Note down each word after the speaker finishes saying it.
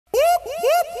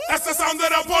That's the sound of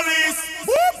the police.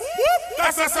 Whoop, whoop.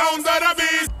 That's the sound of the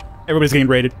beast. Everybody's getting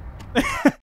raided.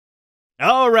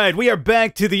 Alright, we are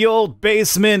back to the old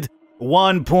basement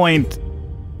 1 point.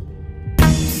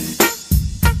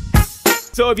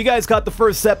 So if you guys caught the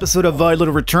first episode of our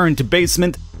little return to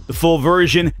basement, the full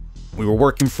version, we were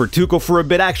working for Tuco for a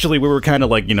bit. Actually, we were kind of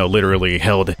like, you know, literally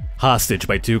held hostage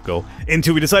by Tuco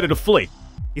until we decided to flee.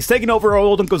 He's taken over our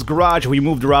old uncle's garage and we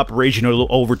moved our operation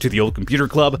over to the old computer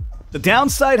club. The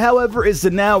downside, however, is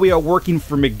that now we are working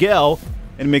for Miguel,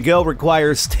 and Miguel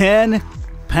requires 10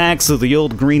 packs of the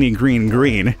old green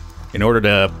in order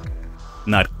to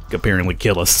not apparently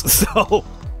kill us. So,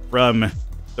 from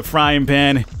the frying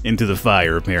pan into the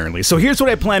fire, apparently. So here's what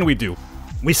I plan we do.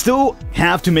 We still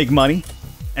have to make money,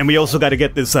 and we also got to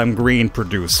get this green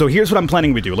produced. So here's what I'm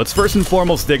planning we do. Let's first and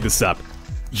foremost dig this up.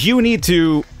 You need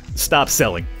to stop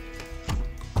selling.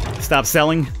 Stop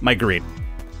selling my green.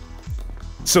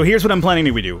 So here's what I'm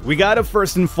planning we do. We gotta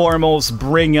first and foremost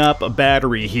bring up a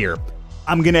battery here.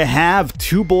 I'm gonna have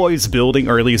 2 boys building,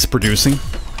 or at least producing,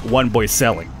 1 boy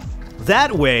selling.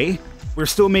 That way, we're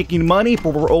still making money,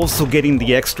 but we're also getting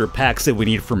the extra packs that we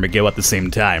need for Miguel at the same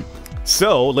time.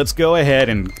 So, let's go ahead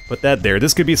and put that there.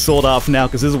 This could be sold off now,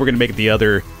 because this is where we're gonna make the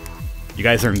other... You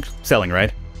guys aren't selling,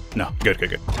 right? No, good.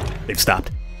 They've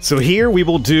stopped. So here, we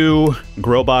will do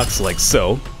grow box like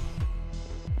so.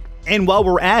 And while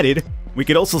we're at it, we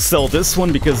could also sell this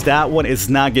one, because that one is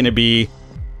not gonna be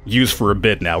used for a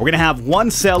bit now. We're gonna have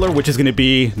 1 seller, which is gonna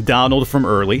be Donald from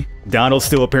early. Donald's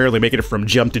still apparently making it from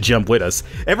jump to jump with us.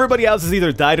 Everybody else has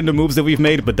either died in the moves that we've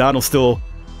made, but Donald's still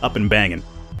up and banging.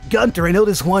 Gunter, I know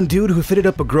this one dude who fitted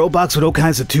up a grow box with all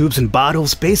kinds of tubes and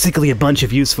bottles, basically a bunch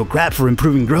of useful crap for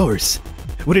improving growers.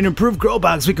 With an improved grow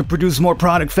box, we could produce more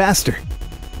product faster.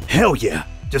 Hell yeah,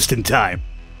 just in time.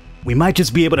 We might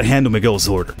just be able to handle Miguel's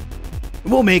order.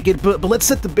 We'll make it, but let's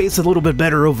set the base a little bit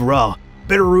better overall.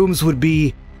 Better rooms would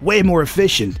be way more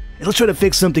efficient. And let's try to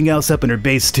fix something else up in her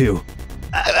base too.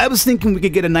 I was thinking we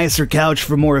could get a nicer couch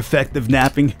for more effective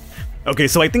napping. Okay,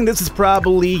 so I think this is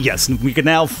probably, yes, we can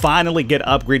now finally get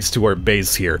upgrades to our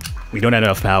base here. We don't have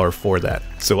enough power for that.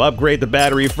 So upgrade the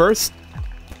battery first.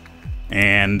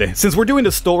 And since we're doing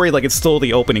the story, like it's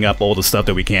slowly opening up all the stuff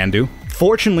that we can do.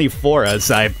 Fortunately for us,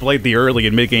 I've played the early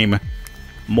and mid-game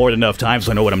more than enough times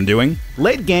so I know what I'm doing.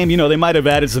 Late game, you know, they might have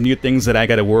added some new things that I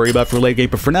gotta worry about for late game,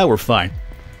 but for now we're fine.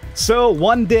 So,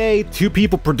 1 day, 2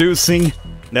 people producing,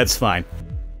 that's fine.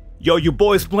 Yo, you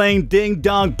boys playing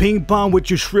ding-dong ping-pong with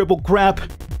your shriveled crap?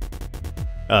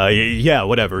 Yeah,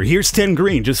 whatever. Here's 10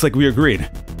 green, just like we agreed.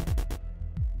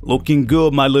 Looking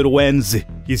good, my little ends.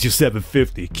 Here's your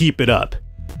 750. Keep it up.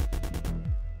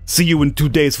 See you in 2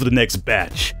 days for the next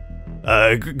batch.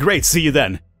 Great, see you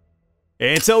then.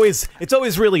 It's always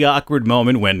really awkward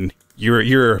moment when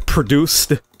you're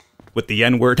produced with the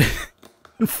N-word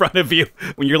in front of you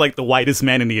when you're like the whitest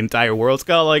man in the entire world. It's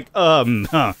kind of like,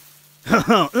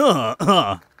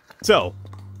 So,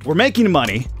 we're making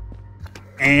money,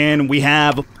 and we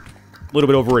have a little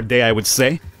bit over a day, I would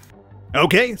say.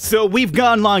 Okay, so we've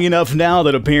gone long enough now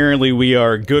that apparently we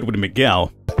are good with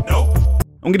Miguel. Nope.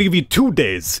 I'm gonna give you 2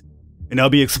 days, and I'll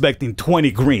be expecting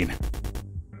 20 green.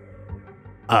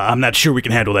 I'm not sure we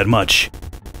can handle that much.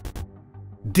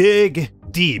 Dig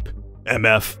deep,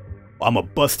 MF. I'ma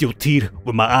bust your teeth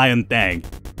with my iron thang.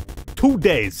 2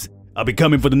 days, I'll be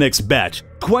coming for the next batch.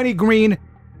 20 green,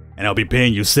 and I'll be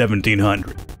paying you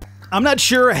 1,700. I'm not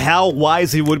sure how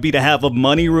wise it would be to have a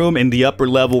money room in the upper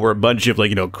level where a bunch of, like,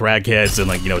 you know, crackheads and,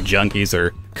 like, you know, junkies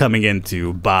are coming in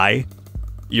to buy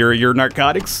your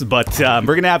narcotics, but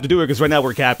we're gonna have to do it because right now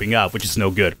we're capping up, which is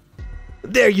no good.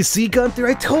 There, you see, Gunther?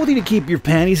 I told you to keep your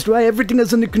panties dry. Everything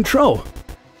is under control.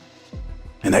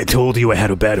 And I told you I had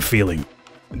a bad feeling.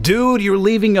 Dude, you're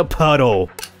leaving a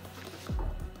puddle.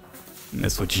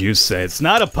 That's what you say. It's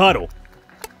not a puddle.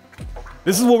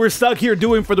 This is what we're stuck here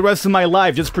doing for the rest of my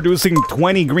life, just producing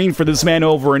 20 green for this man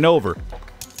over and over.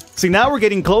 See, now we're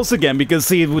getting close again because,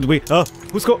 see, who's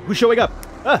showing up?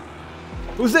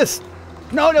 Who's this?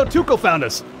 No, Tuco found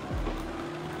us.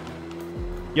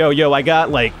 Yo, I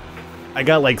got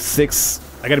like 6,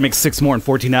 I gotta make 6 more in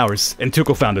 14 hours, and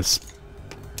Tuco found us.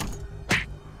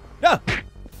 Ah!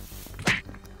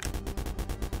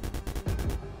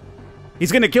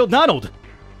 He's gonna kill Donald!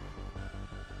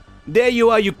 There you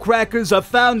are, you crackers, I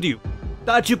found you.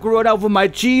 Thought you could run out with my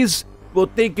cheese? Well,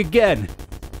 think again.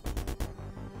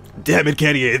 Damn it,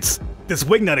 Kenny, it's this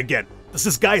wingnut again. Does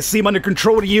this guy seem under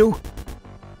control to you?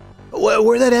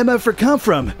 Where'd that MFer come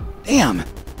from? Damn.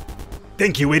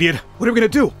 Thank you, idiot. What are we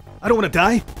gonna do? I don't want to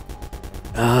die.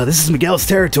 This is Miguel's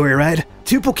territory, right?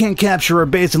 Tupo can't capture our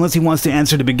base unless he wants to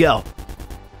answer to Miguel.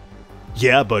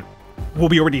 Yeah, but we'll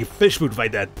be already fish food by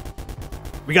then.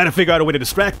 We gotta figure out a way to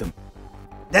distract them.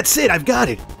 That's it, I've got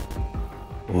it.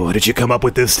 What did you come up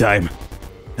with this time?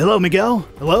 Hello, Miguel?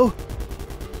 Hello?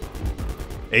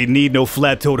 Ain't need no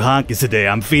flat-toed honkies today.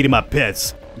 I'm feeding my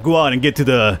pets. Go on and get to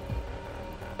the...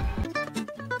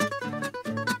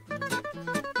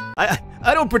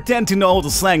 I don't pretend to know all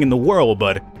the slang in the world,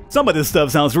 but some of this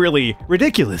stuff sounds really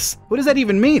ridiculous. What does that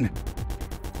even mean?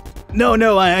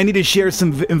 No, I need to share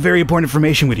some very important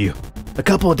information with you. A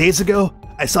couple of days ago,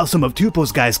 I saw some of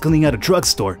Tupo's guys cleaning out a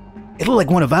drugstore. It looked like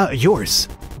one of yours.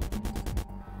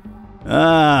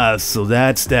 Ah, so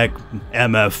that's that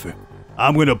MF.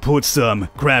 I'm gonna put some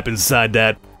crap inside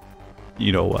that.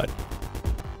 You know what?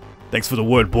 Thanks for the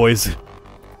word, boys.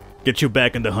 Get you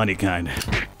back in the honey kind.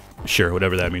 Sure,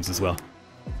 whatever that means as well.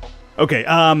 Okay,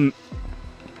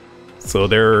 so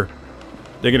they're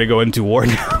gonna go into war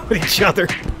now with each other.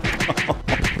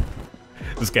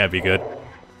 This can't be good.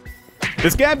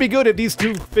 This can't be good if these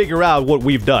two figure out what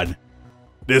we've done.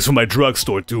 This for my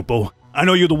drugstore, Tupo. I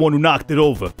know you're the one who knocked it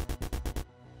over.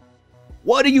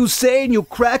 What are you saying, you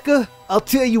cracker? I'll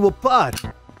tear you apart.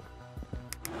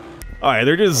 Alright,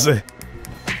 they're just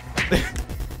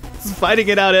fighting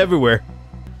it out everywhere.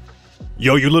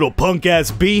 Yo, you little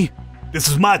punk-ass bee. This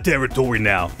is my territory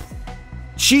now.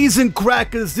 Cheese and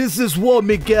crackers, this is war,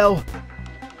 Miguel.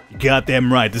 You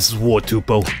goddamn right, this is war,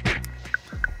 Tupo.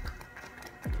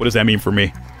 What does that mean for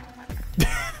me?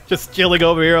 Just chilling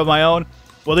over here on my own?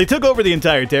 Well, they took over the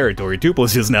entire territory.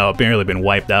 Tupo's just now apparently been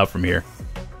wiped out from here.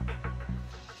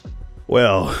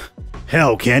 Well,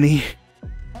 hell, Kenny.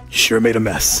 You sure made a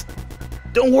mess.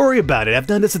 Don't worry about it. I've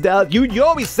done this without you. You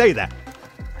always say that.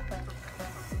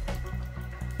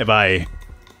 Have I...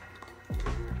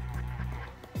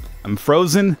 I'm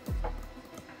frozen.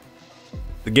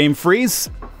 The game freeze.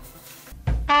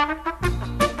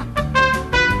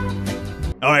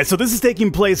 Alright, so this is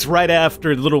taking place right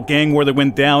after the little gang war that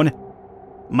went down.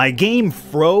 My game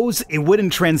froze. It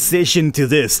wouldn't transition to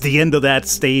this, the end of that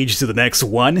stage to the next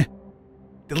one.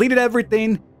 Deleted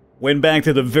everything, went back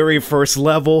to the very first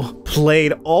level,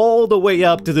 played all the way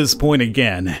up to this point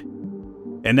again.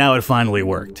 And now it finally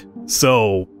worked.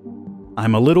 So,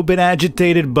 I'm a little bit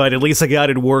agitated, but at least I got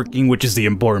it working, which is the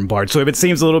important part. So if it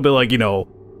seems a little bit like, you know,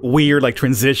 weird, like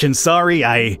transition, sorry,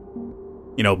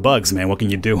 you know, bugs, man, what can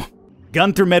you do?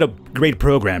 Gunther met a great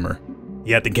programmer.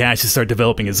 He had the cash to start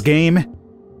developing his game,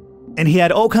 and he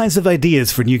had all kinds of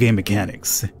ideas for new game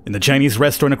mechanics. In the Chinese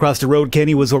restaurant across the road,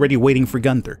 Kenny was already waiting for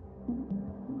Gunther.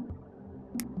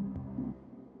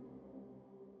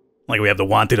 Like we have the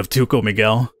wanted of Tuco,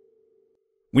 Miguel.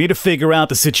 We need to figure out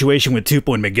the situation with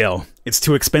Tupo and Miguel. It's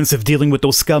too expensive dealing with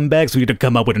those scumbags. We need to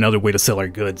come up with another way to sell our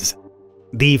goods.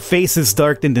 The faces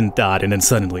darkened in thought, and then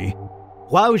suddenly,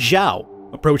 Huao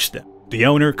Zhao approached them. The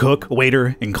owner, cook,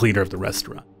 waiter, and cleaner of the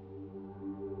restaurant.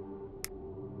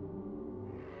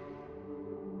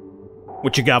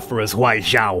 What you got for us, Huao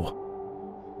Zhao?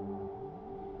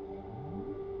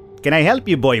 Can I help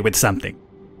you, boy, with something?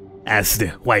 Asked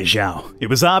Huao Zhao. It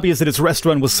was obvious that his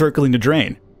restaurant was circling the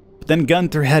drain. But then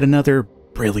Gunther had another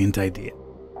brilliant idea.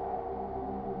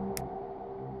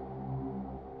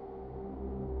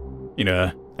 You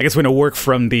know, I guess we're gonna work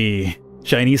from the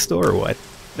Chinese store or what?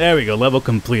 There we go, level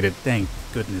completed. Thank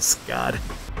goodness God.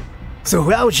 So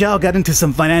Huao Zhao got into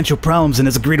some financial problems and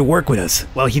has agreed to work with us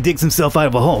while he digs himself out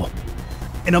of a hole.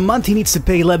 In a month he needs to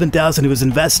pay $11,000 to his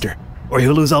investor, or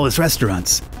he'll lose all his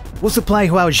restaurants. We'll supply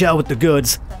Huao Zhao with the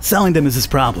goods, selling them is his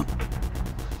problem.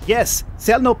 Yes,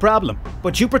 sell no problem,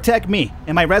 but you protect me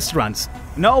and my restaurants.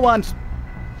 No one's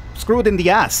screwed in the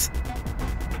ass.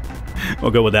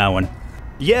 We'll go with that one.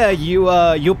 Yeah,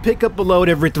 you'll pick up a load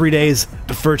every 3 days.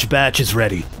 The first batch is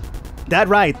ready. That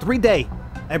right, 3 days.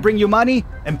 I bring you money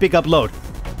and pick up load.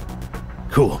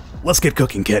 Cool. Let's get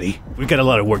cooking, Kenny. We've got a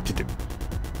lot of work to do.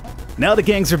 Now the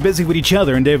gangs are busy with each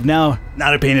other and they've now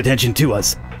not paying attention to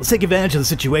us. Let's take advantage of the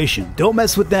situation. Don't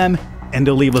mess with them and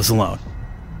they'll leave us alone.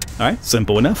 Alright,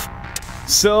 simple enough.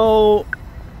 So,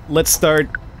 let's start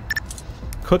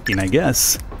cooking, I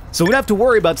guess. So we don't have to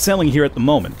worry about selling here at the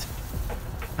moment.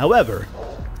 However,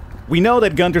 we know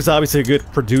that Gunther's obviously a good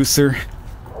producer.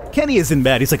 Kenny isn't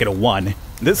bad, he's like at a 1.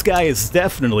 This guy is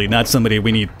definitely not somebody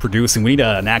we need producing. We need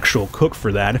an actual cook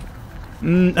for that.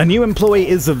 A new employee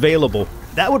is available.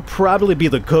 That would probably be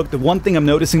the cook. The one thing I'm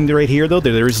noticing right here, though,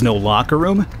 that there is no locker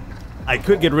room. I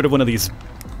could get rid of one of these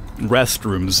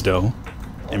restrooms, though,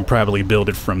 and probably build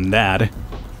it from that.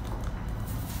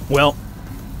 Well,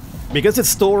 because it's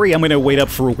story, I'm going to wait up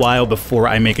for a while before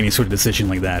I make any sort of decision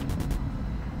like that.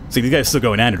 See, these guys still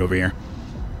going at it over here.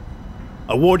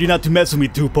 I warned you not to mess with me,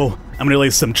 Tupo. I'm gonna lay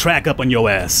some track up on your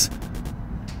ass.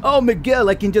 Oh, Miguel,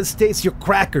 I can just taste your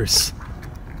crackers.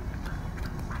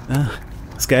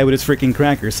 This guy with his freaking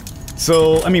crackers.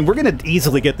 So, I mean, we're gonna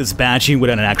easily get this batch in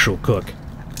without an actual cook.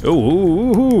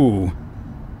 Ooh.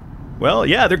 Well,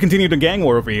 yeah, they're continuing the gang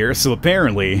war over here, so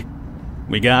apparently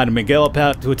we got Miguel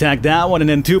about to attack that one, and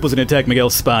then Tupel's gonna attack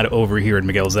Miguel's spot over here in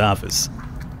Miguel's office.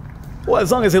 Well,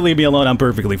 as long as they leave me alone, I'm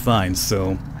perfectly fine,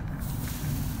 so...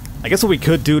 I guess what we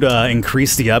could do to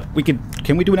increase the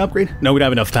Can we do an upgrade? No, we don't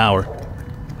have enough power.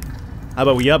 How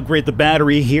about we upgrade the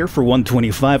battery here for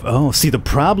 125? Oh, see, the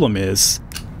problem is...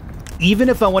 Even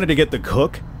if I wanted to get the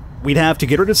cook, we'd have to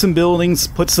get rid of some buildings,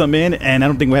 put some in, and I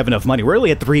don't think we have enough money. We're only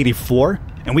at 384,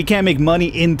 and we can't make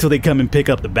money until they come and pick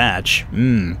up the batch.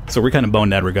 So we're kind of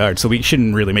boned in that regard, so we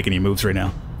shouldn't really make any moves right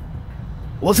now.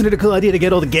 Wasn't it a cool idea to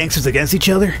get all the gangsters against each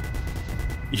other?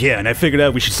 Yeah, and I figured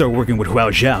out we should start working with Huao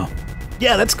Zhao.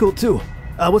 Yeah, that's cool too.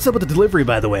 What's up with the delivery,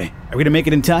 by the way? Are we gonna make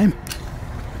it in time?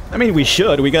 I mean, we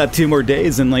should. We got 2 more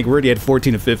days, and like we're already at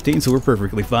 14 to 15, so we're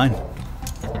perfectly fine.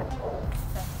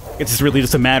 It's just really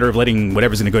just a matter of letting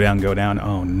whatever's gonna go down.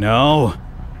 Oh no.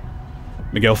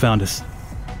 Miguel found us.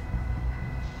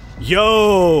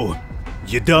 Yo!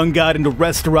 You done got into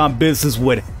restaurant business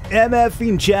with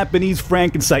MFing Japanese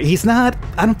Frankenstein. He's not...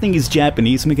 I don't think he's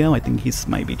Japanese, Miguel. I think he's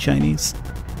might be Chinese.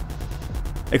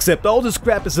 Except all this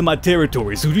crap is in my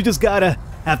territory, so you just gotta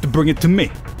have to bring it to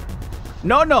me.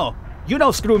 No. You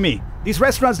don't screw me. These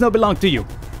restaurants don't belong to you.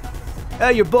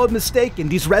 You're both mistaken.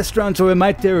 These restaurants are in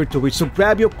my territory, so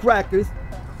grab your crackers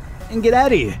and get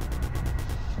out of here.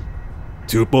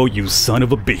 Tupo, you son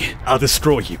of a bee. I'll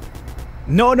destroy you.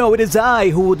 No, it is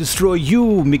I who will destroy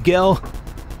you, Miguel.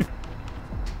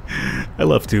 I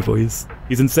love Tupo.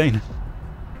 He's insane.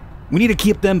 We need to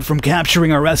keep them from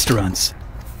capturing our restaurants.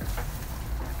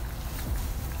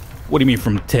 What do you mean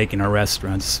from taking our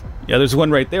restaurants? Yeah, there's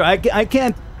one right there. I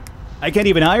can't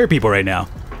even hire people right now.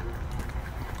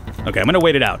 Okay, I'm gonna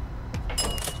wait it out.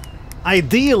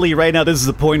 Ideally, right now, this is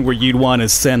the point where you'd want to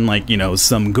send, like, you know,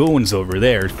 some goons over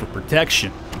there for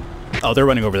protection. Oh, they're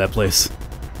running over that place.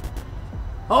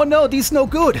 Oh no, this no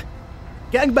good.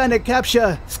 Gang bandit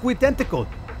capture Squid Tentacle.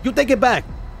 You take it back,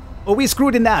 or we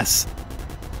screwed in ass.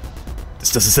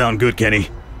 This doesn't sound good, Kenny.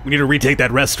 We need to retake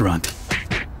that restaurant.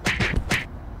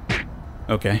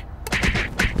 Okay.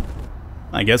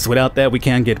 I guess without that we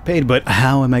can't get paid, but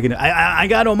how am I gonna... I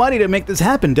got no money to make this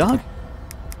happen, dog.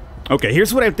 Okay,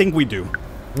 here's what I think we do.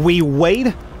 We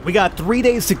wait. We got 3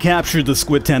 days to capture the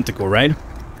Squid Tentacle, right?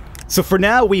 So for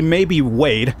now, we maybe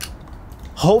wait.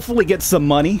 Hopefully get some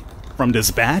money from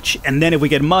this batch, and then if we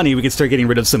get money, we can start getting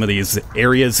rid of some of these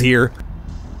areas here.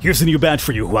 Here's a new batch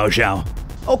for you, Huao Zhao.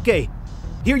 Okay,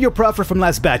 here your profit from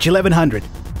last batch, 1100.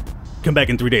 Come back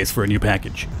in 3 days for a new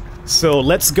package. So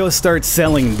let's go start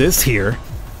selling this here.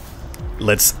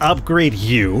 Let's upgrade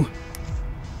you.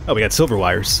 Oh, we got silver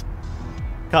wires.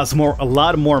 Costs a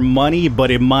lot more money,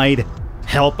 but it might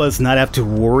help us not have to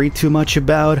worry too much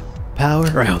about power.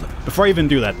 All right, hold on. Before I even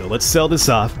do that, though, let's sell this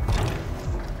off.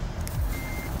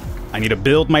 I need to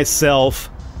build myself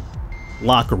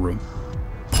locker room.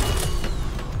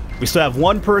 We still have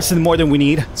one person more than we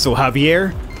need, so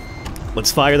Javier,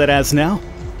 let's fire that ass now.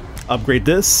 Upgrade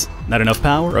this. Not enough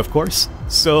power, of course.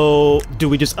 So, do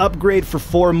we just upgrade for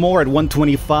 4 more at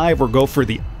 125 or go for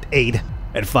the 8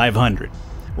 at 500?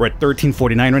 We're at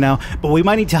 1349 right now, but we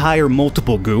might need to hire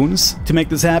multiple goons to make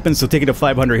this happen, so taking a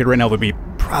 500 hit right now would be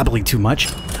probably too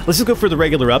much. Let's just go for the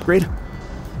regular upgrade,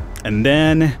 and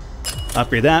then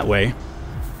upgrade that way.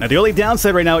 Now, the only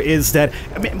downside right now is that,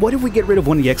 I mean, what if we get rid of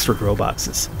one of the extra grow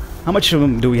boxes? How much of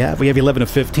them do we have? We have 11 of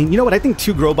 15. You know what? I think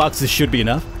 2 grow boxes should be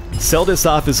enough. Sell this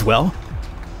off as well.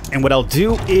 And what I'll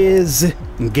do is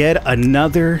get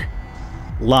another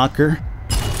locker.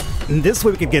 And this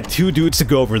way we could get 2 dudes to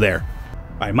go over there.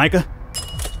 All right, Micah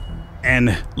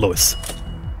and Lois.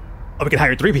 Oh, we can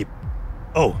hire 3 people.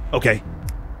 Oh, okay.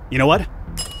 You know what?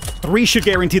 3 should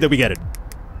guarantee that we get it.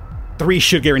 3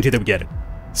 should guarantee that we get it.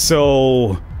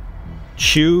 So,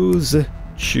 choose,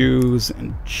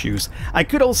 and choose. I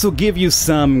could also give you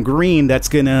some green that's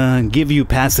gonna give you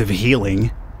passive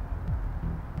healing.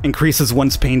 Increases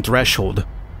one's pain threshold.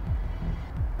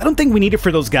 I don't think we need it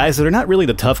for those guys. They're not really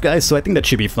the tough guys, so I think that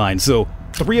should be fine. So,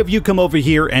 3 of you come over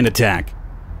here and attack.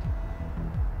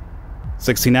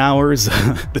 16 hours.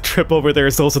 The trip over there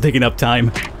is also taking up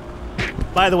time.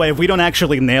 By the way, if we don't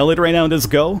actually nail it right now in this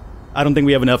go, I don't think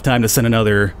we have enough time to send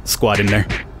another squad in there.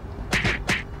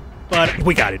 But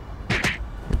we got it.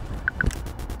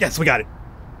 Yes, we got it.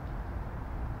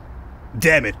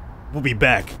 Damn it. We'll be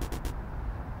back.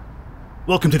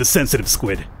 Welcome to the sensitive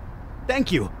squid.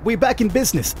 Thank you. We're back in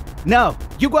business. Now,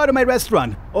 you go out of my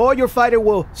restaurant, or your fighter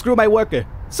will screw my worker.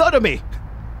 Sodomy!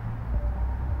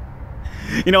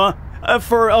 You know,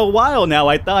 for a while now,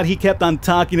 I thought he kept on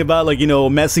talking about, like, you know,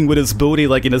 messing with his booty,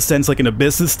 like, in a sense, like in a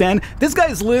business stand. This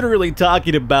guy's literally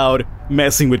talking about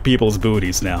messing with people's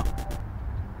booties now.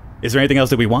 Is there anything else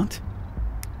that we want?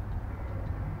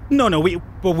 No,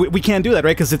 we can't do that,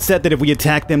 right? Because it said that if we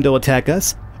attack them, they'll attack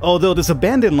us. Although there's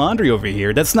abandoned laundry over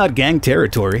here. That's not gang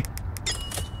territory.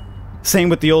 Same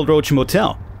with the Old Roach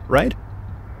Motel, right?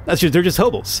 They're just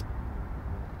hobos.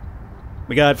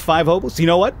 We got 5 hobos. You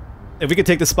know what? If we could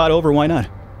take the spot over, why not?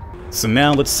 So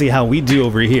now let's see how we do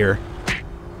over here.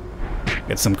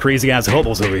 Got some crazy-ass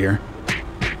hobos over here.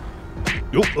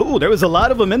 Ooh, there was a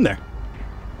lot of them in there.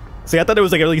 See, I thought there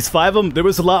was like at least 5 of them. There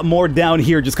was a lot more down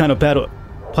here just kind of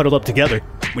puddled up together.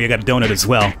 We got a donut as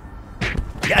well.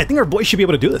 Yeah, I think our boys should be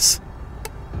able to do this.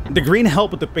 The green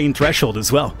helped with the pain threshold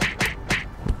as well.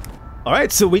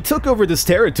 Alright, so we took over this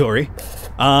territory.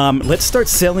 Let's start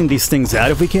selling these things out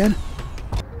if we can.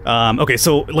 Okay,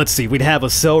 so let's see. We'd have a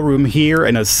sell room here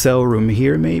and a sell room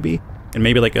here, maybe. And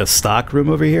maybe like a stock room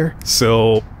over here.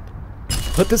 So,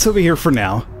 put this over here for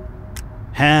now.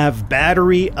 Have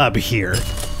battery up here.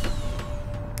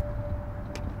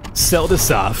 Sell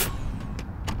this off.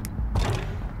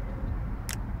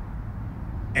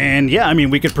 And yeah, I mean,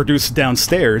 we could produce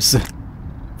downstairs.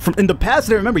 In the past,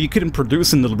 I remember you couldn't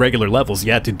produce in the regular levels.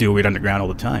 You had to do it underground all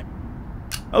the time.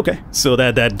 Okay, so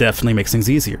that definitely makes things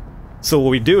easier. So what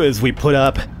we do is we put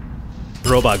up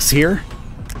grow box here,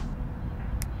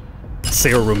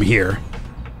 sale room here,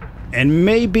 and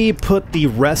maybe put the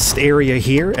rest area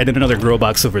here, and then another grow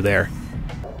box over there.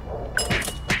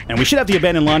 And we should have the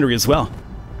abandoned laundry as well.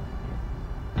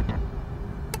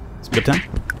 Speed up time?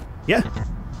 Yeah.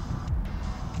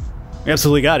 We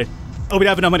absolutely got it. Oh, we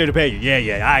don't have enough money to pay you.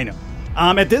 Yeah, I know.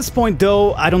 At this point,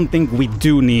 though, I don't think we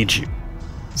do need you.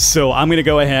 So I'm gonna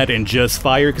go ahead and just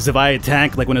fire, because if I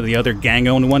attack like one of the other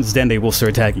gang-owned ones, then they will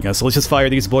start attacking us. So let's just fire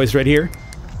these boys right here.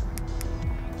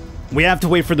 We have to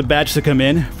wait for the batch to come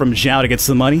in from Zhao to get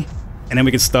some money, and then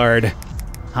we can start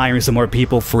hiring some more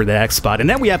people for the X spot. And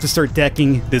then we have to start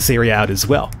decking this area out as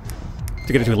well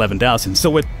to get it to 11,000. So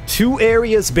with 2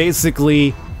 areas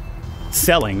basically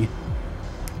selling,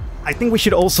 I think we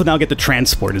should also now get the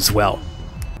transport as well.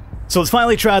 So let's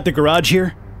finally try out the garage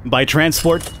here by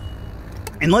transport.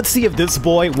 And let's see if this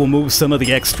boy will move some of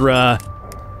the extra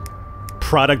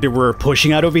product that we're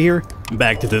pushing out over here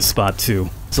back to this spot too.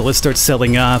 So let's start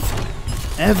selling off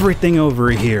everything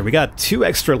over here. We got 2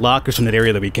 extra lockers from that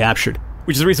area that we captured,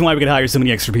 which is the reason why we could hire so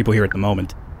many extra people here at the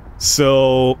moment.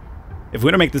 So if we're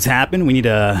gonna make this happen, we need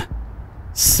to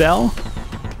sell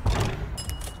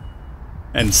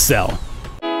and sell.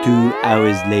 2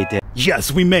 hours later.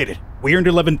 Yes, we made it. We earned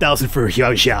 11,000 for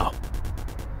Xiao Xiao.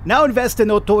 Now invest in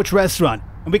No Torch Restaurant,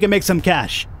 and we can make some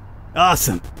cash.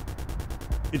 Awesome.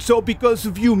 It's all because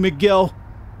of you, Miguel.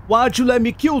 Why'd you let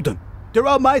me kill them? They're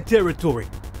on my territory.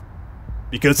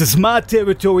 Because it's my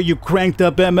territory, you cranked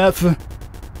up MF.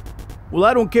 Well,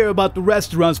 I don't care about the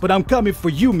restaurants, but I'm coming for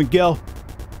you, Miguel.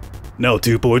 No,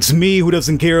 Tupo, it's me who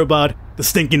doesn't care about the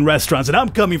stinking restaurants, and I'm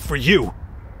coming for you. Whoop,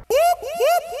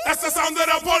 whoop. That's the sound of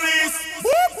the police.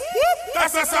 Whoop, whoop.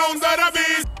 That's the sound of the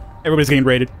beast. Everybody's getting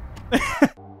raided.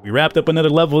 We wrapped up another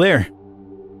level there.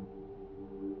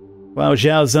 Wow,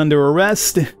 Zhao's under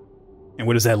arrest. And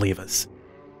where does that leave us?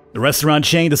 The restaurant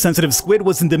chain, The Sensitive Squid,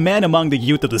 was in demand among the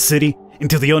youth of the city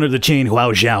until the owner of the chain,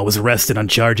 Huao Zhao, was arrested on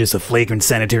charges of flagrant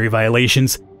sanitary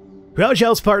violations. Huao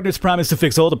Zhao's partners promised to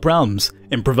fix all the problems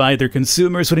and provide their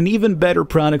consumers with an even better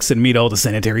products that meet all the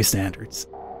sanitary standards.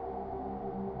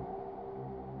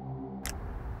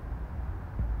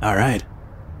 Alright.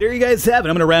 There you guys have it.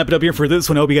 I'm going to wrap it up here for this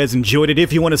one. I hope you guys enjoyed it.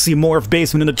 If you want to see more of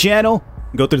Basement in the channel,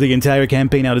 go through the entire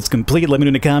campaign now. It's complete. Let me know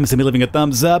in the comments and be leaving a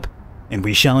thumbs up, and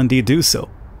we shall indeed do so.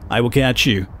 I will catch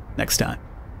you next time.